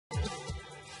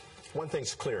One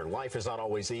thing's clear, life is not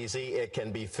always easy. It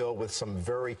can be filled with some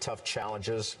very tough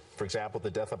challenges. For example, the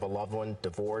death of a loved one,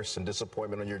 divorce, and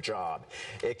disappointment on your job.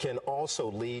 It can also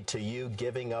lead to you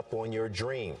giving up on your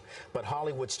dream. But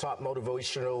Hollywood's top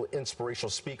motivational, inspirational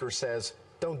speaker says,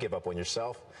 don't give up on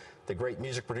yourself. The great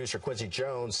music producer Quincy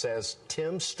Jones says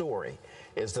Tim Storey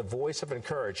is the voice of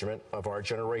encouragement of our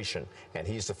generation, and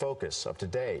he's the focus of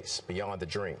today's Beyond the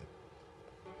Dream.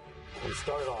 We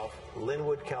started off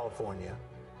Linwood, California.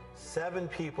 7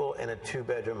 people in a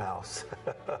 2-bedroom house.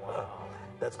 Wow.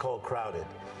 That's called crowded.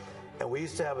 And we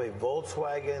used to have a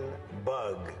Volkswagen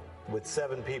Bug with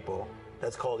 7 people.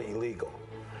 That's called illegal.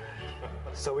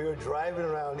 So we were driving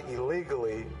around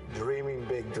illegally, dreaming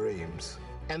big dreams.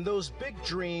 And those big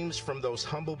dreams from those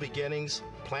humble beginnings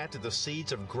planted the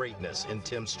seeds of greatness in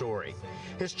Tim Storey.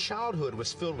 His childhood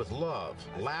was filled with love,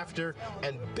 laughter,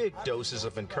 and big doses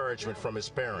of encouragement from his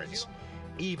parents,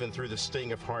 even through the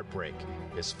sting of heartbreak,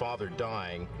 his father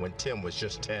dying when Tim was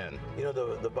just 10. You know,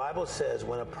 the Bible says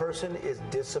when a person is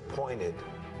disappointed,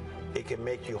 it can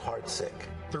make you heartsick.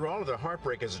 Through all of the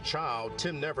heartbreak as a child,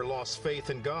 Tim never lost faith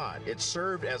in God. It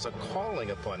served as a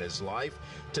calling upon his life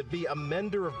to be a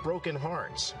mender of broken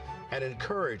hearts, an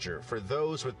encourager for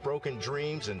those with broken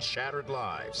dreams and shattered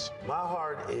lives. My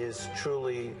heart is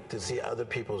truly to see other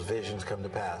people's visions come to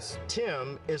pass.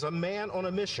 Tim is a man on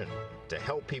a mission to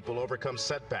help people overcome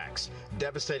setbacks,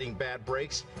 devastating bad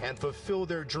breaks, and fulfill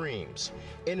their dreams.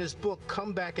 In his book,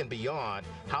 Comeback and Beyond,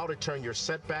 How to Turn Your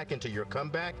Setback into Your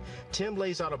Comeback, Tim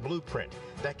lays out a blueprint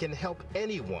that can help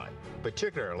anyone,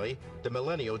 particularly the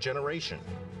millennial generation.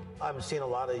 I'm seeing a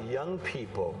lot of young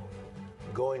people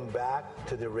going back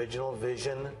to the original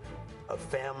vision of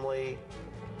family,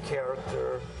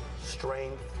 character,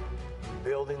 strength,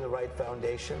 building the right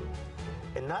foundation,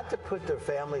 and not to put their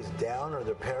families down or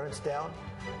their parents down,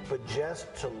 but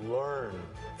just to learn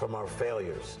from our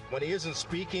failures. When he isn't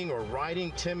speaking or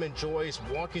writing, Tim enjoys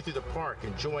walking through the park,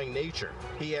 enjoying nature.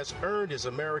 He has earned his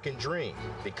American dream,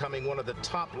 becoming one of the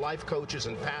top life coaches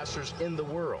and pastors in the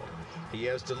world. He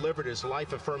has delivered his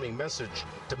life-affirming message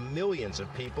to millions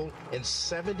of people in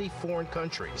 70 foreign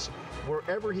countries.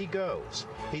 Wherever he goes,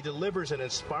 he delivers an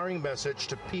inspiring message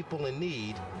to people in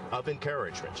need of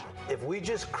encouragement. If we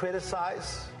just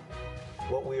criticize,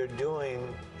 what we are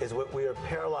doing is what we are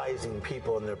paralyzing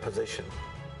people in their position.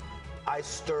 I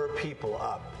stir people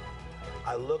up.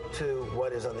 I look to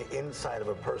what is on the inside of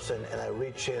a person and I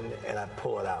reach in and I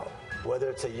pull it out. Whether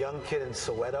it's a young kid in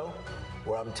Soweto,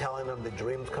 where I'm telling them the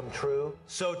dreams come true.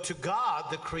 So to God,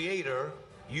 the Creator,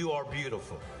 you are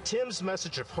beautiful. Tim's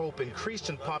message of hope increased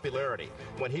in popularity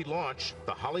when he launched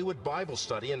the Hollywood Bible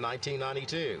Study in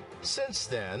 1992. Since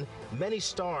then, many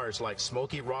stars like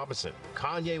Smokey Robinson,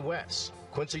 Kanye West,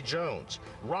 Quincy Jones,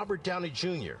 Robert Downey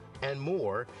Jr., and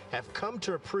more have come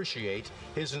to appreciate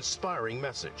his inspiring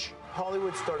message.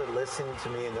 Hollywood started listening to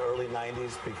me in the early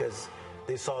 90s because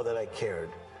they saw that I cared.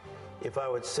 If I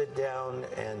would sit down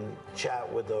and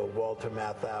chat with a Walter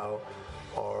Matthau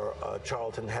or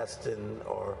Charlton Heston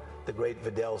or the great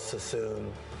Vidal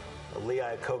Sassoon, Lee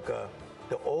Iacocca,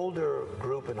 the older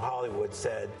group in Hollywood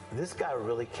said, this guy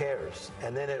really cares.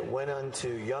 And then it went on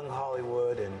to young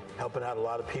Hollywood and helping out a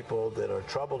lot of people that are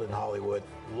troubled in Hollywood.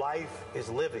 Life is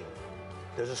living.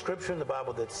 There's a scripture in the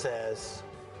Bible that says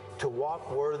to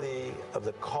walk worthy of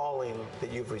the calling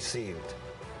that you've received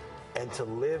and to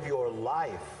live your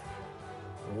life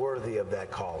worthy of that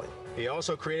calling. He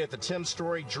also created the Tim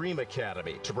Storey Dream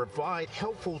Academy to provide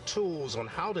helpful tools on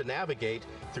how to navigate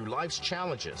through life's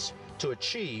challenges to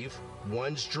achieve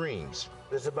one's dreams.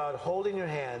 It's about holding your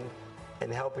hand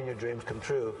and helping your dreams come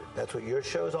true. That's what your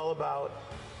show is all about,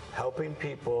 helping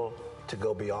people to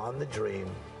go beyond the dream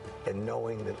and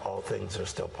knowing that all things are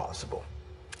still possible.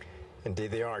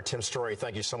 Indeed they are. Tim Storey,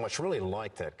 thank you so much. Really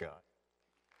like that guy.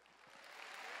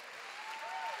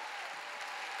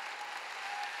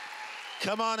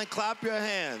 Come on and clap your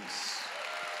hands.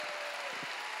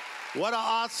 What an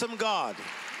awesome God.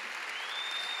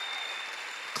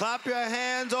 Clap your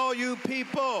hands, all you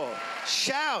people.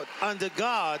 Shout unto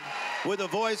God with a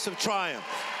voice of triumph.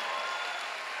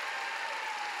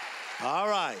 All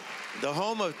right, the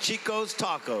home of Chico's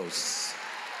Tacos,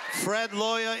 Fred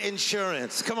Lawyer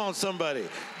Insurance. Come on, somebody.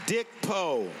 Dick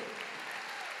Poe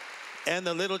and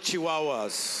the Little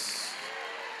Chihuahuas.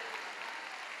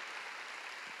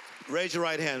 Raise your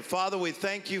right hand. Father, we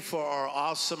thank you for our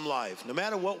awesome life. No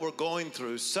matter what we're going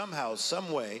through, somehow,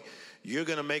 some way, you're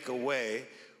going to make a way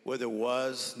where there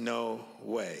was no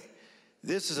way.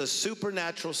 This is a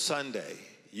supernatural Sunday.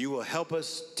 You will help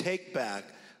us take back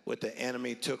what the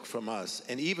enemy took from us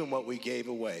and even what we gave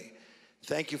away.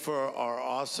 Thank you for our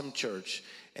awesome church.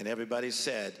 And everybody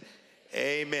said,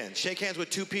 Amen. Shake hands with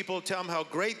two people. Tell them how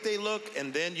great they look,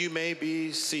 and then you may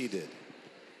be seated.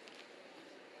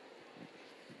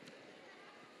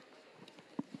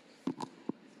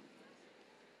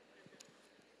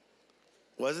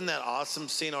 Wasn't that awesome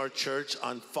seeing our church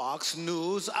on Fox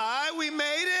News? We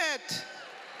made it.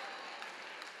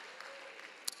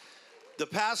 The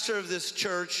pastor of this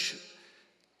church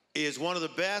is one of the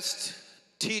best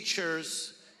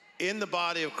teachers in the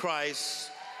body of Christ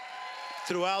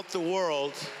throughout the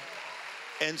world,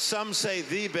 and some say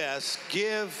the best.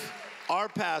 Give our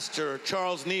pastor,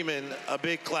 Charles Neiman, a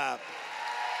big clap.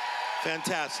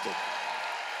 Fantastic.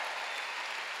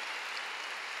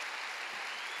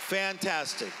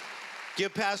 Fantastic.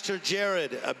 Give Pastor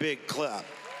Jared a big clap.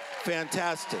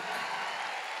 Fantastic.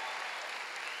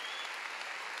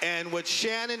 And what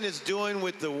Shannon is doing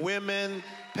with the women,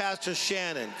 Pastor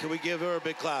Shannon, can we give her a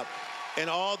big clap? And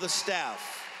all the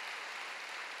staff.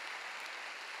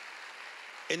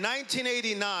 In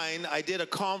 1989, I did a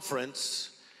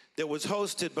conference that was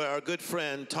hosted by our good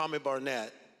friend, Tommy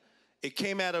Barnett. It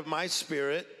came out of my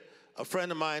spirit. A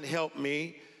friend of mine helped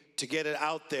me to get it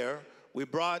out there. We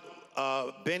brought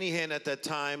Benny Hinn at that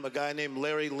time, a guy named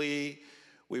Larry Lee.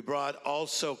 We brought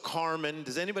also Carmen.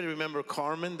 Does anybody remember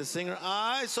Carmen, the singer?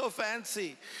 It's so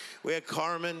fancy. We had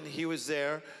Carmen, he was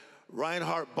there.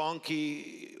 Reinhard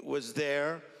Bonnke was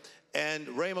there. And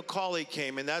Ray McCauley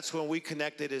came, and that's when we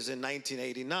connected, is in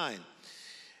 1989.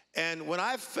 And when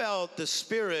I felt the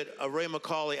spirit of Ray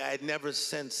McCauley, I had never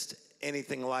sensed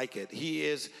anything like it. He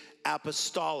is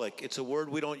apostolic. It's a word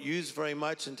we don't use very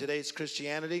much in today's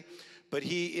Christianity, but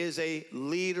he is a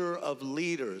leader of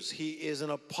leaders. He is an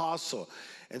apostle.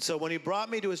 And so when he brought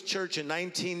me to his church in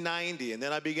 1990, and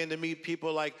then I began to meet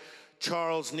people like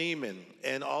Charles Neiman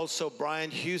and also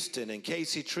Brian Houston and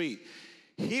Casey Treat,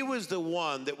 he was the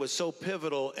one that was so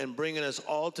pivotal in bringing us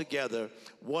all together,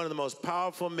 one of the most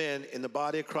powerful men in the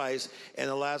body of Christ in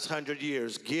the last 100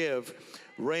 years. Give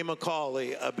Ray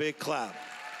McCauley a big clap.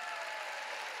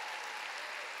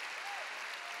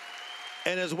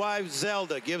 And his wife,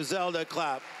 Zelda. Give Zelda a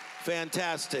clap.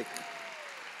 Fantastic.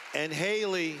 And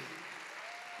Haley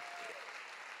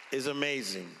is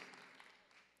amazing.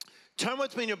 Turn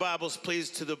with me in your Bibles,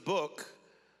 please, to the book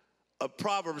of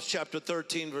Proverbs, chapter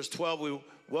 13, verse 12. We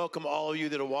welcome all of you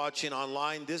that are watching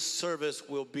online. This service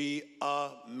will be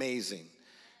amazing.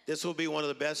 This will be one of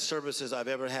the best services I've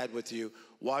ever had with you.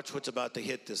 Watch what's about to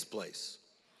hit this place.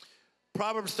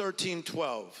 Proverbs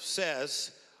 13:12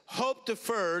 says, hope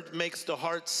deferred makes the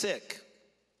heart sick,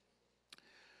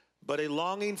 but a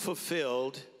longing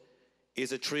fulfilled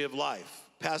is a tree of life.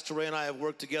 Pastor Ray and I have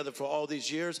worked together for all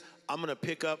these years. I'm going to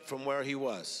pick up from where he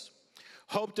was.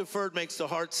 Hope deferred makes the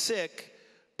heart sick,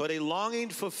 but a longing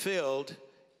fulfilled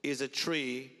is a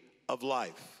tree of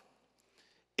life.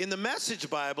 In the Message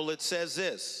Bible, it says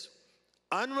this: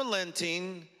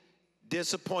 unrelenting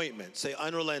disappointment. Say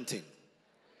unrelenting.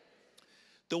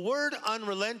 The word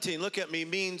unrelenting, look at me,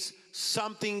 means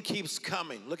something keeps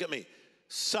coming. Look at me.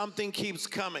 Something keeps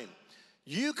coming.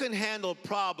 You can handle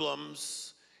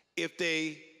problems if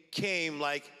they came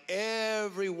like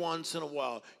every once in a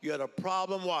while. You had a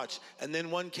problem, watch, and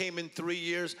then one came in 3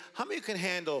 years. How many can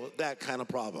handle that kind of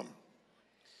problem?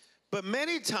 But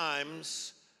many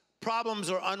times, problems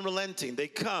are unrelenting. They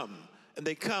come, and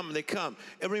they come, and they come.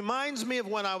 It reminds me of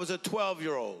when I was a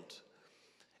 12-year-old,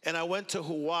 and I went to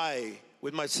Hawaii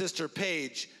with my sister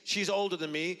Paige. She's older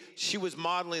than me. She was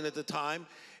modeling at the time.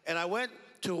 And I went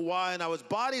to Hawaii, and I was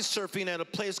body surfing at a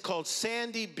place called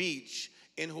Sandy Beach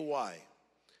in Hawaii.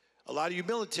 A lot of you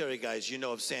military guys, you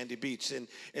know of Sandy Beach. And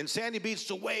in Sandy Beach,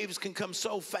 the waves can come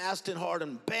so fast and hard,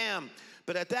 and bam.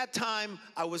 But at that time,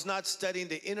 I was not studying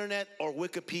the internet or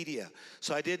Wikipedia.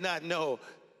 So I did not know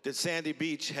that Sandy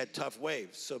Beach had tough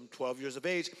waves. So I'm 12 years of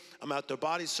age. I'm out there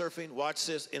body surfing. Watch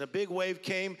this. And a big wave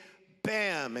came,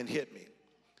 bam, and hit me.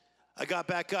 I got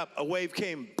back up. A wave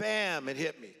came, bam, and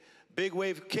hit me. Big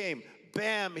wave came,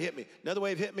 bam, hit me. Another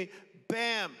wave hit me,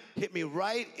 bam, hit me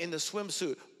right in the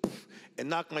swimsuit, and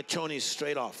knocked my chonies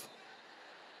straight off.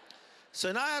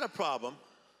 So now I had a problem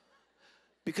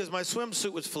because my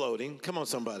swimsuit was floating. Come on,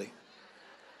 somebody.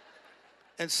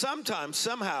 And sometime,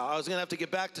 somehow, I was going to have to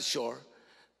get back to shore,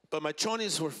 but my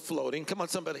chonies were floating. Come on,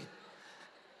 somebody.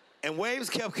 And waves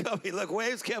kept coming. Look,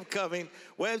 waves kept coming.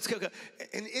 Waves kept coming.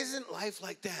 And isn't life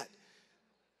like that?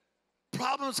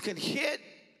 Problems can hit,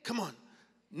 come on,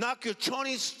 knock your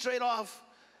chonies straight off,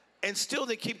 and still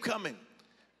they keep coming.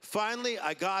 Finally,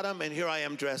 I got them, and here I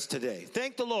am dressed today.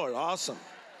 Thank the Lord. Awesome.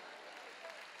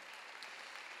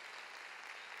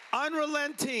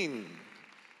 Unrelenting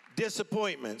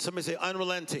disappointment. Somebody say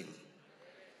unrelenting.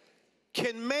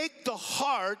 Can make the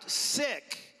heart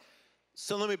sick,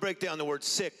 So let me break down the word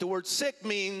sick. The word sick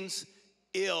means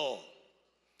ill.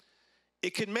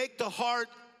 It can make the heart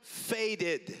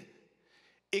faded.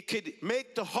 It could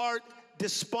make the heart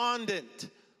despondent.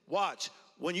 Watch.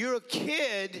 When you're a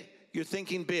kid, you're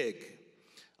thinking big.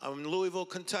 I'm in Louisville,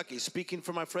 Kentucky, speaking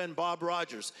for my friend Bob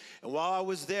Rogers. And while I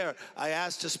was there, I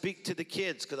asked to speak to the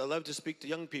kids because I love to speak to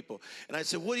young people. And I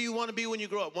said, what do you want to be when you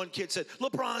grow up? One kid said,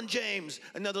 LeBron James.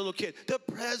 Another little kid, the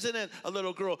president. A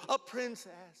little girl, a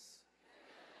princess.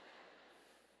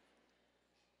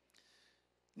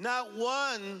 Not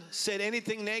one said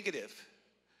anything negative.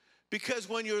 Because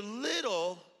when you're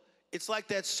little, it's like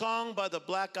that song by the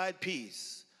Black Eyed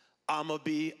Peas. I'ma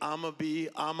be, I'ma be,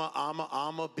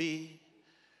 I'ma be.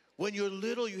 When you're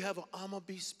little, you have an I'ma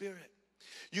be spirit.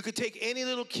 You could take any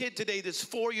little kid today that's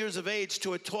 4 years of age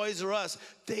to a Toys R Us.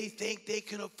 They think they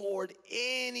can afford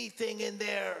anything in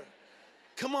there.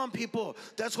 Come on, people.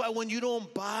 That's why when you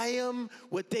don't buy them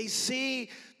what they see,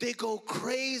 they go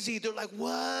crazy. They're like,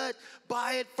 what?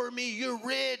 Buy it for me. You're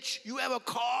rich. You have a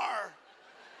car.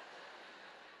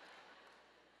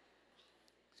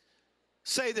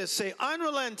 Say this. Say,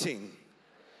 unrelenting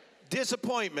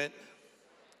disappointment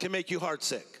can make you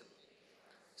heartsick.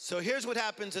 So here's what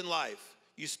happens in life.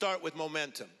 You start with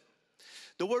momentum.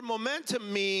 The word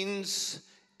momentum means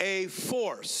a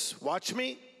force. Watch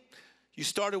me. You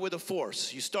started with a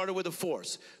force. You started with a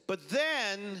force. But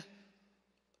then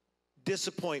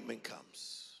disappointment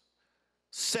comes.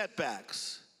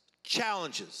 Setbacks,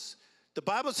 challenges. The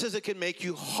Bible says it can make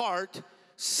you heart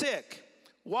sick.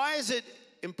 Why is it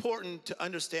important to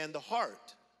understand the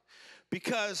heart?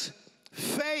 Because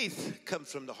faith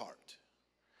comes from the heart.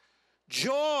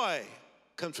 Joy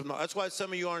comes from the heart. That's why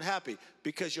some of you aren't happy,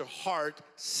 because your heart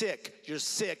sick. You're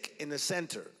sick in the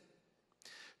center.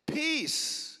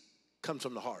 Peace comes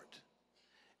from the heart.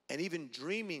 And even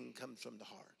dreaming comes from the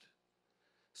heart.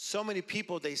 So many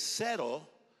people, they settle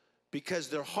because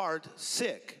their heart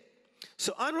sick.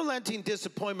 So unrelenting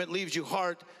disappointment leaves you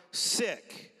heart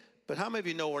sick. But how many of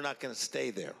you know we're not going to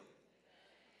stay there?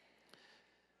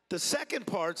 The second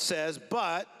part says,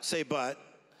 but, say but,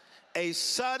 a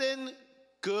sudden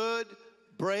good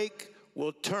break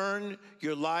will turn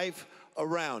your life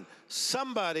around.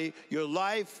 Somebody, your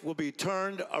life will be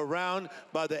turned around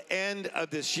by the end of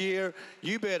this year.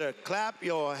 You better clap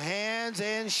your hands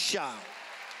and shout.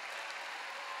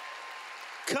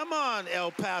 Come on,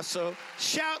 El Paso.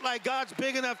 Shout like God's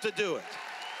big enough to do it.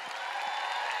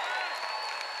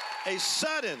 A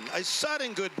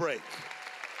sudden good break.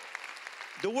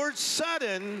 The word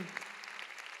sudden,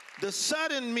 the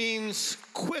sudden means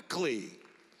quickly,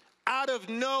 out of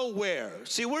nowhere.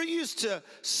 See, we're used to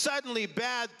suddenly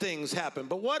bad things happen,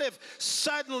 but what if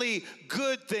suddenly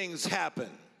good things happen?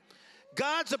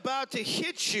 God's about to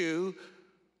hit you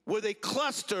with a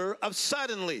cluster of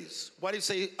suddenlies. Why do you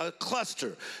say a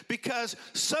cluster? Because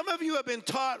some of you have been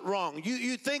taught wrong.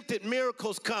 You think that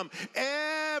miracles come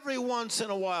every once in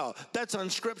a while. That's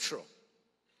unscriptural.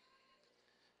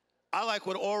 I like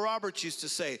what Oral Roberts used to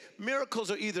say.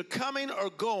 Miracles are either coming or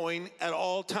going at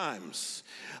all times.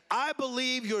 I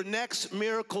believe your next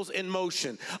miracle's in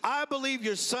motion. I believe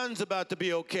your son's about to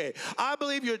be okay. I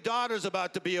believe your daughter's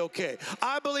about to be okay.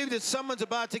 I believe that someone's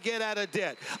about to get out of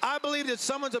debt. I believe that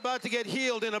someone's about to get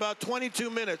healed in about 22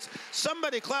 minutes.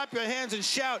 Somebody clap your hands and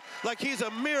shout like he's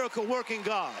a miracle working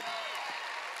God.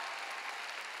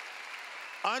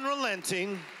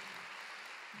 Unrelenting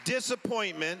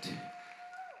disappointment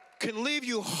can leave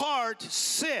you heart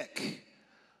sick,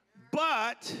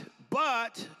 but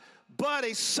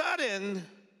a sudden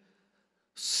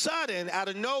out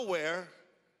of nowhere,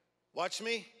 watch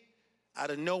me,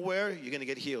 out of nowhere, you're gonna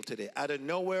get healed today. Out of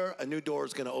nowhere, a new door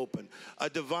is gonna open.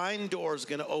 A divine door is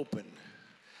gonna open.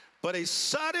 But a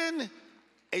sudden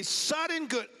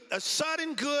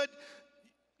good,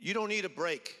 you don't need a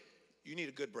break. You need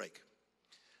a good break.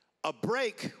 A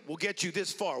break will get you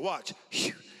this far. Watch.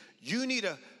 You need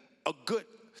a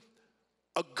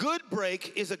good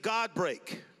break is a God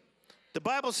break. The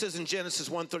Bible says in Genesis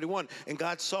 1:31, and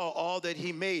God saw all that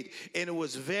he made, and it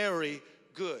was very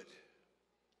good.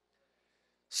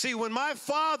 See, when my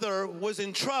father was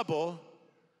in trouble,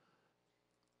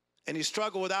 and he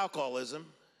struggled with alcoholism,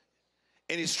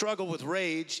 and he struggled with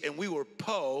rage, and we were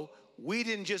we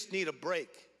didn't just need a break.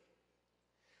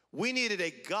 We needed a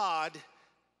God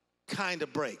kind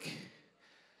of break.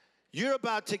 You're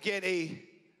about to get a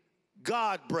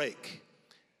God break,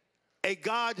 a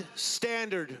God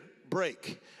standard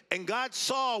break. And God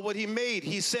saw what he made.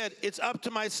 He said, it's up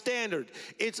to my standard.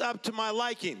 It's up to my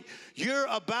liking. You're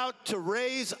about to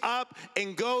raise up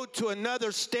and go to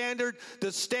another standard,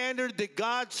 the standard that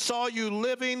God saw you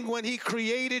living when he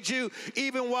created you,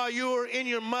 even while you were in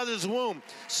your mother's womb.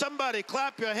 Somebody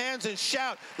clap your hands and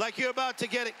shout like you're about to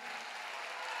get it.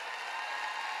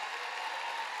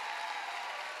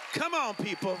 Come on,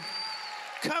 people.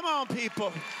 Come on,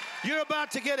 people. You're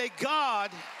about to get a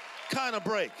God kind of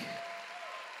break.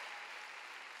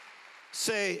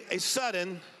 Say, a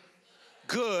sudden,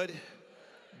 good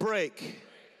break.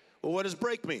 Well, what does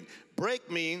break mean? Break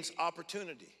means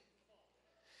opportunity.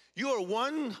 You are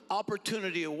one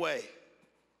opportunity away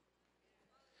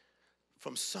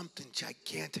from something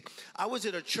gigantic. I was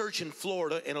at a church in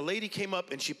Florida, and a lady came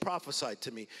up and she prophesied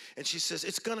to me. And she says,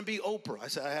 it's going to be Oprah. I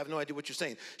said, I have no idea what you're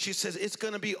saying. She says, it's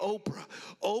going to be Oprah.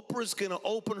 Oprah's going to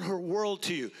open her world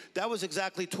to you. That was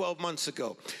exactly 12 months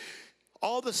ago.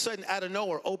 All of a sudden, out of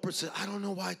nowhere, Oprah said, I don't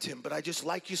know why, Tim, but I just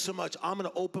like you so much. I'm going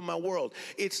to open my world.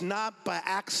 It's not by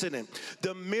accident.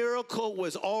 The miracle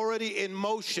was already in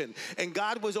motion, and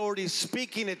God was already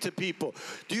speaking it to people.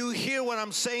 Do you hear what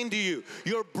I'm saying to you?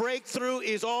 Your breakthrough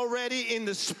is already in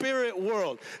the spirit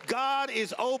world. God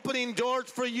is opening doors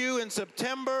for you in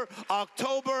September,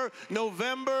 October,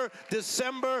 November,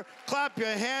 December. Clap your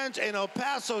hands in El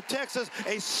Paso, Texas,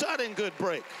 a sudden good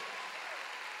break.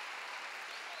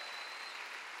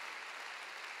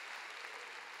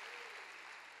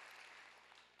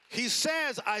 He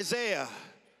says, Isaiah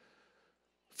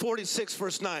 46,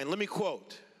 verse 9. Let me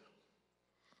quote.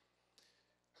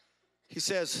 He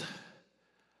says,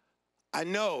 I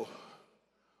know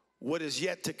what is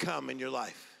yet to come in your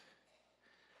life.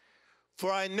 For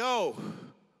I know,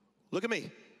 look at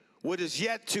me, what is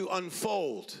yet to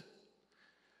unfold.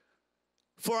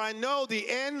 For I know the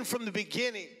end from the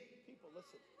beginning. People,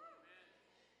 listen.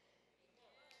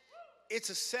 It's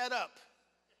a setup.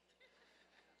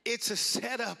 It's a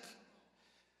setup.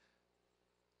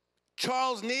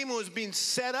 Charles Neiman was being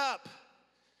set up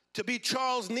to be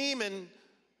Charles Neiman,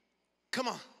 come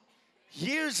on,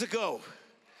 years ago.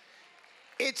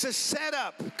 It's a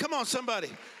setup. Come on, somebody.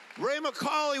 Ray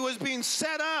McCauley was being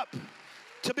set up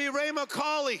to be Ray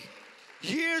McCauley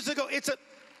years ago. It's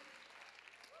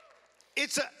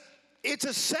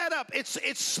a setup.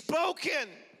 It's spoken.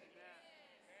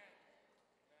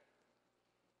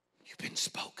 You've been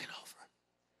spoken over.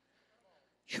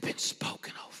 You've been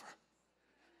spoken over.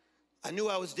 I knew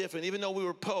I was different. Even though we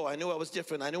were poor, I knew I was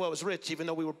different. I knew I was rich. Even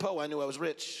though we were poor, I knew I was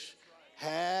rich.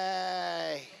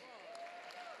 Hey.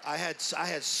 I had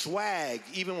swag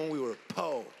even when we were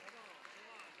poor.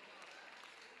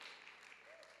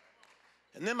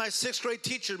 And then my 6th grade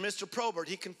teacher, Mr. Probert,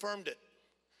 he confirmed it.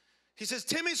 He says,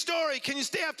 Timmy Storey, can you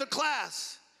stay after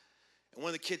class? And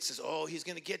one of the kids says, oh, he's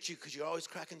going to get you because you're always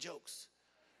cracking jokes.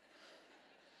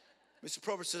 Mr.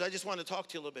 Probert says, I just want to talk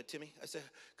to you a little bit, Timmy. I said,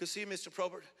 good to see you, Mr.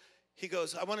 Probert. He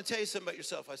goes, I want to tell you something about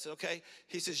yourself. I said, okay.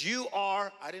 He says, you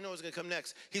are, I didn't know it was going to come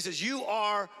next. He says, you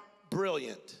are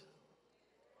brilliant.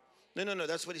 No,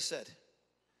 that's what he said.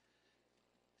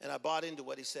 And I bought into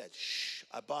what he said. Shh,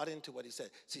 I bought into what he said.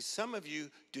 See, some of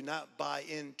you do not buy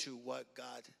into what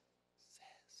God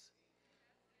says.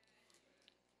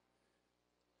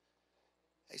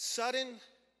 A sudden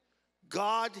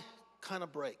God kind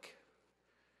of break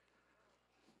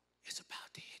is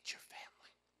about to hit your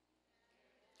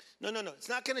family. No. It's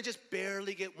not going to just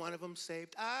barely get one of them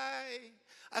saved. I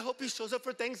hope he shows up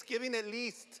for Thanksgiving at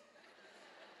least.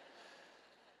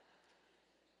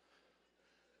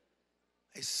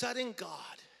 A sudden God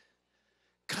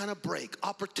kind of break,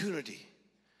 opportunity,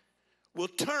 will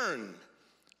turn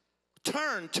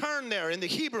there in the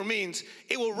Hebrew means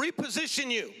it will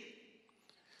reposition you.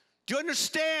 Do you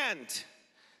understand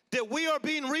that we are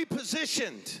being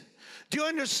repositioned? Do you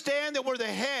understand that we're the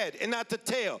head and not the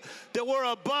tail? That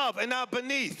we're above and not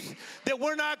beneath? That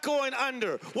we're not going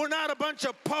under? We're not a bunch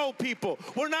of po people.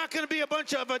 We're not going to be a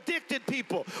bunch of addicted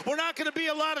people. We're not going to be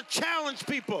a lot of challenged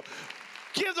people.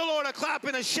 Give the Lord a clap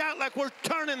and a shout like we're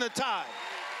turning the tide.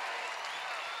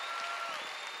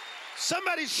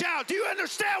 Somebody shout, do you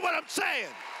understand what I'm saying?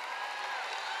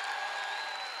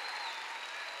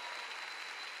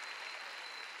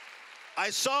 I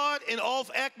saw it in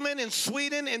Ulf Ekman in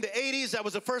Sweden in the 80s. That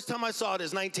was the first time I saw it,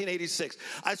 is 1986.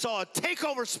 I saw a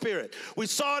takeover spirit. We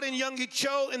saw it in Youngie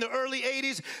Cho in the early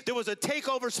 80s. There was a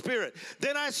takeover spirit.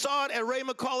 Then I saw it at Ray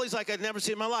McCauley's like I'd never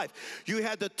seen in my life. You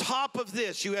had the top of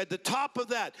this. You had the top of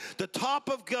that. The top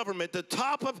of government. The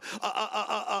top of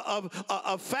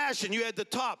fashion. You had the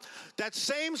top. That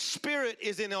same spirit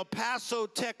is in El Paso,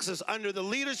 Texas, under the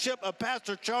leadership of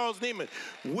Pastor Charles Neiman.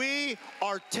 We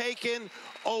are taking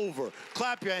over.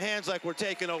 Clap your hands like we're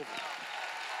taking over.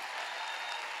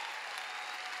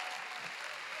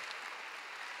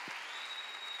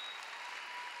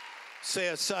 Say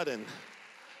a sudden.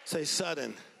 Say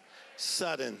sudden.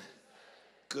 Sudden.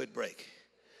 Good break.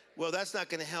 Well, that's not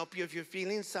going to help you if you're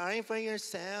feeling sorry for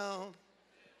yourself.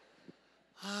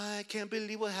 I can't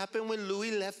believe what happened when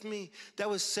Louis left me. That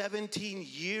was 17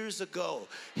 years ago.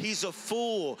 He's a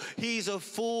fool. He's a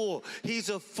fool. He's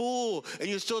a fool. And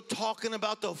you're still talking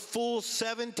about the fool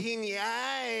 17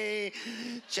 years.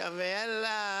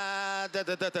 Chavela. Da,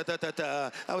 da, da, da, da, da,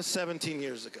 da. That was 17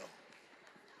 years ago.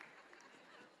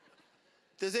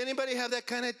 Does anybody have that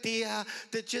kind of tia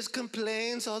that just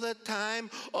complains all the time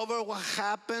over what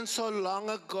happened so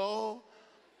long ago?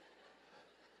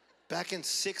 Back in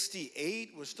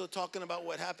 68, we're still talking about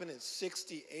what happened in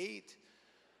 68.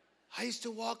 I used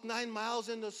to walk 9 miles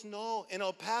in the snow in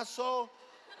El Paso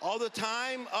all the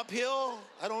time, uphill.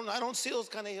 I don't see those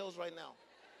kind of hills right now.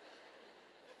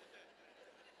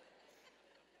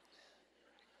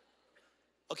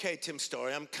 Okay, Tim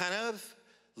Storey, I'm kind of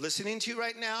listening to you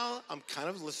right now. I'm kind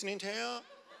of listening to you.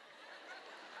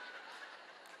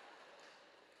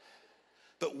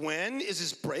 But when is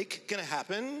this break gonna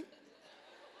happen?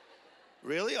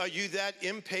 Really? Are you that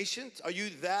impatient? Are you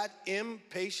that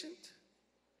impatient?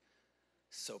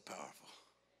 So powerful.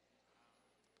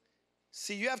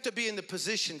 See, you have to be in the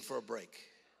position for a break.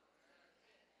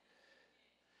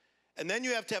 And then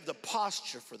you have to have the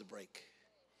posture for the break.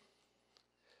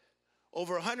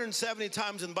 Over 170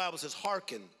 times in the Bible it says,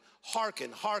 hearken,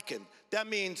 hearken, hearken. That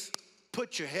means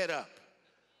put your head up.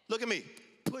 Look at me.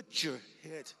 Put your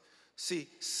head. See,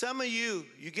 some of you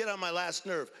get on my last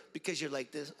nerve because you're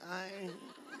like this.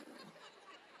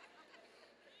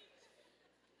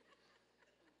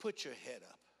 Put your head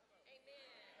up.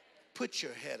 Put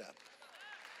your head up.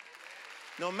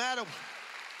 No matter.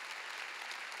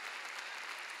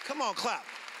 Come on, clap.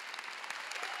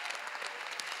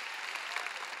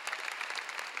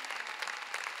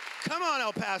 Come on,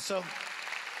 El Paso.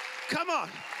 Come on.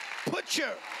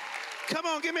 Come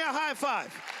on, give me a high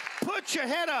five. Put your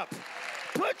head up.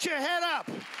 Put your head up.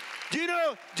 Do you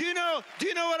know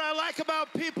what I like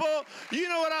about people? You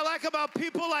know what I like about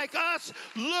people like us?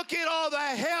 Look at all the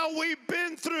hell we've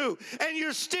been through, and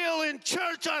you're still in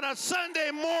church on a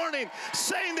Sunday morning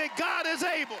saying that God is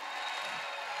able.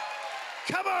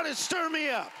 Come on and stir me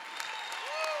up.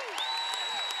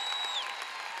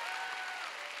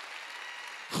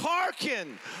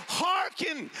 Hearken,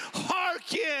 hearken,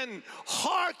 hearken,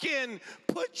 hearken.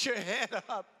 Put your head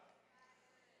up.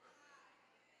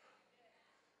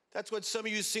 That's what some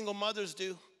of you single mothers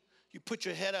do. You put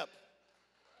your head up.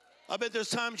 I bet there's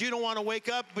times you don't want to wake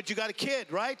up, but you got a kid,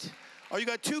 right? Or you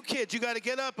got 2 kids. You got to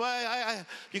get up.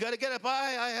 You got to get up.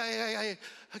 I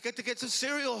got to get some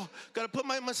cereal. Got to put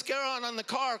my mascara on the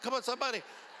car. Come on, somebody.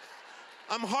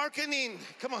 I'm hearkening.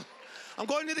 Come on. I'm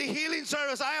going to the healing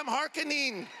service. I am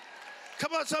hearkening.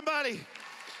 Come on, somebody.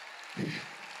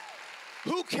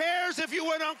 Who cares if you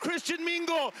went on Christian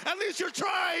Mingle? At least you're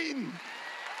trying.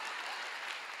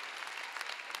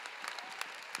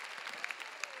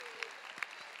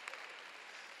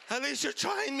 At least you're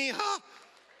trying me, huh?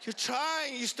 You're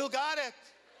trying. You still got it.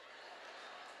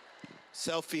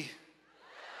 Selfie.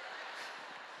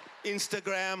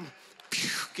 Instagram.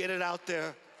 Get it out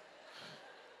there.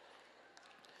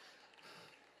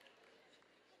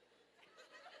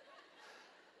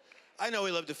 I know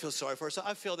we love to feel sorry for us.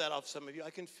 I feel that off some of you.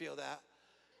 I can feel that.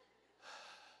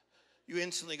 You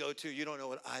instantly go to, you don't know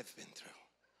what I've been through.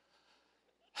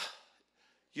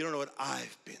 You don't know what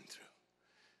I've been through.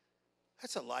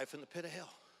 That's a life in the pit of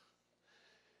hell.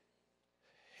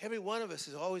 Every one of us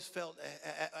has always felt,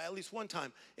 at least one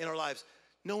time in our lives,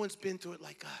 no one's been through it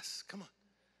like us. Come on.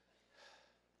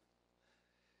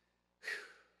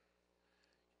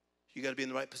 You got to be in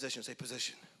the right position. Say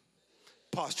position.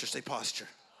 Posture. Say posture.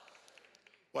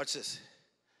 Watch this.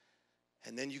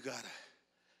 And then you gotta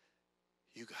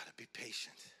be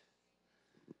patient.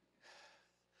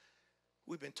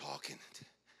 We've been talking.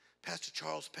 Pastor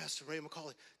Charles, Pastor Ray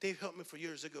McCauley, they've helped me for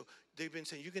years ago. They've been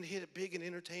saying, you're going to hit it big in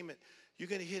entertainment. You're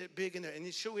going to hit it big in there.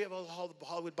 And sure, we have all the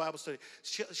Hollywood Bible study.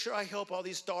 Sure, I help all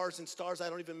these stars and stars I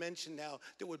don't even mention now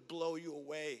that would blow you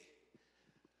away.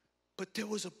 But there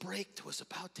was a break that was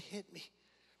about to hit me.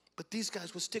 But these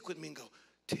guys would stick with me and go,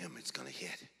 Tim, it's going to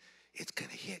hit. It's going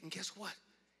to hit. And guess what?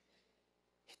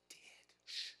 It did.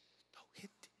 Shh. No, it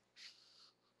did.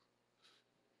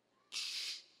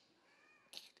 Shh.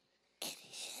 It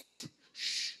hit.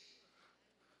 Shh.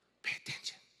 Pay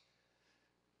attention.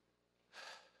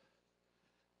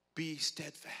 Be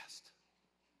steadfast,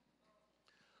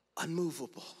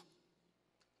 unmovable,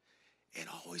 and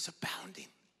always abounding.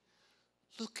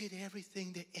 Look at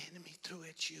everything the enemy threw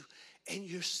at you, and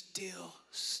you're still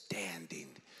standing.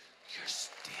 You're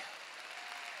still.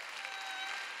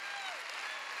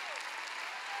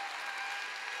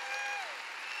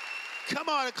 Come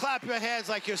on and clap your hands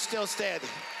like you're still standing.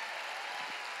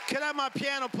 Can I have my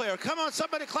piano player? Come on,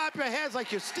 somebody clap your hands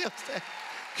like you're still standing.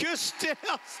 You're still.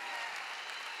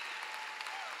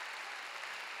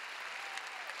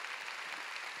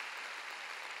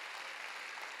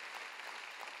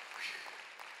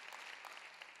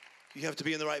 You have to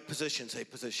be in the right position. Say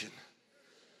position.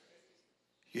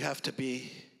 You have to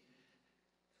be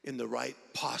in the right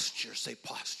posture. Say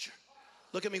posture.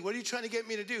 Look at me. What are you trying to get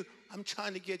me to do? I'm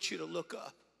trying to get you to look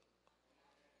up.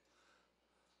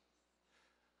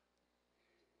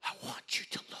 I want you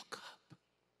to look up.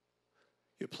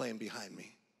 You're playing behind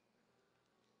me.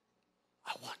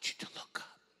 I want you to look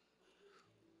up.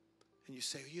 And you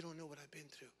say, you don't know what I've been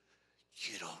through.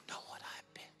 You don't know what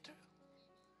I've been through.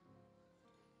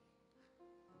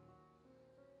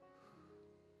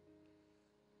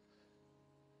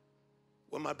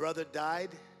 When my brother died,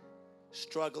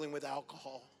 struggling with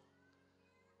alcohol,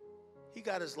 he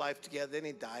got his life together, then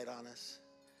he died on us.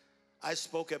 I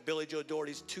spoke at Billy Joe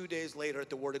Doherty's 2 days later at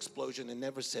the word explosion and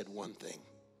never said one thing.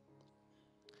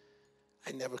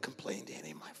 I never complained to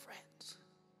any of my friends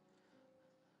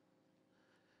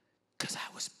because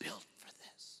I was built for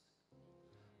this.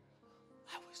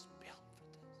 I was built for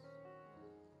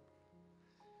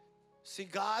this. See,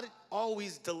 God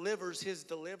always delivers his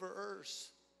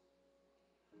deliverers.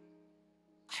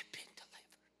 I've been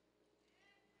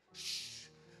delivered. Shh.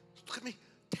 Look at me.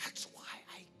 That's why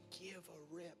I give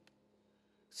a rip.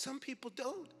 Some people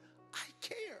don't. I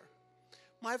care.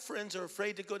 My friends are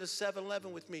afraid to go to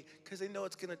 7-Eleven with me because they know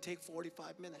it's going to take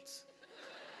 45 minutes.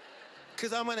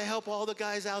 Because I'm going to help all the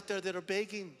guys out there that are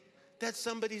begging. That's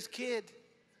somebody's kid.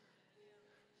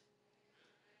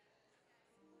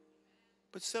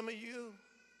 But some of you,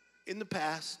 in the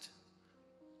past,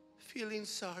 feeling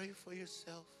sorry for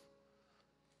yourself,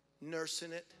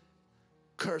 nursing it,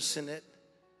 cursing it,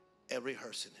 and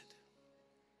rehearsing it.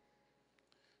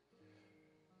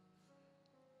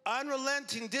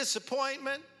 Unrelenting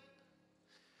disappointment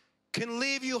can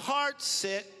leave you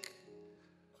heartsick,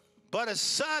 but a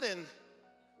sudden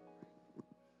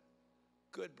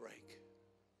good break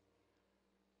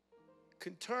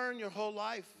can turn your whole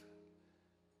life,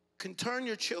 can turn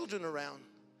your children around,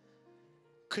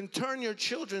 can turn your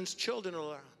children's children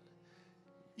around.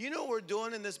 You know what we're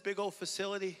doing in this big old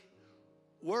facility?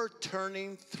 We're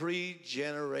turning 3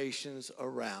 generations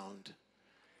around.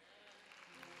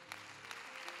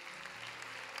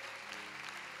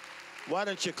 Why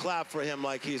don't you clap for him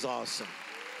like he's awesome?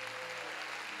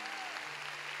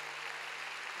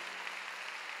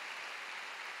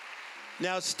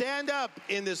 Now stand up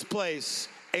in this place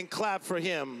and clap for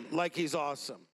him like he's awesome.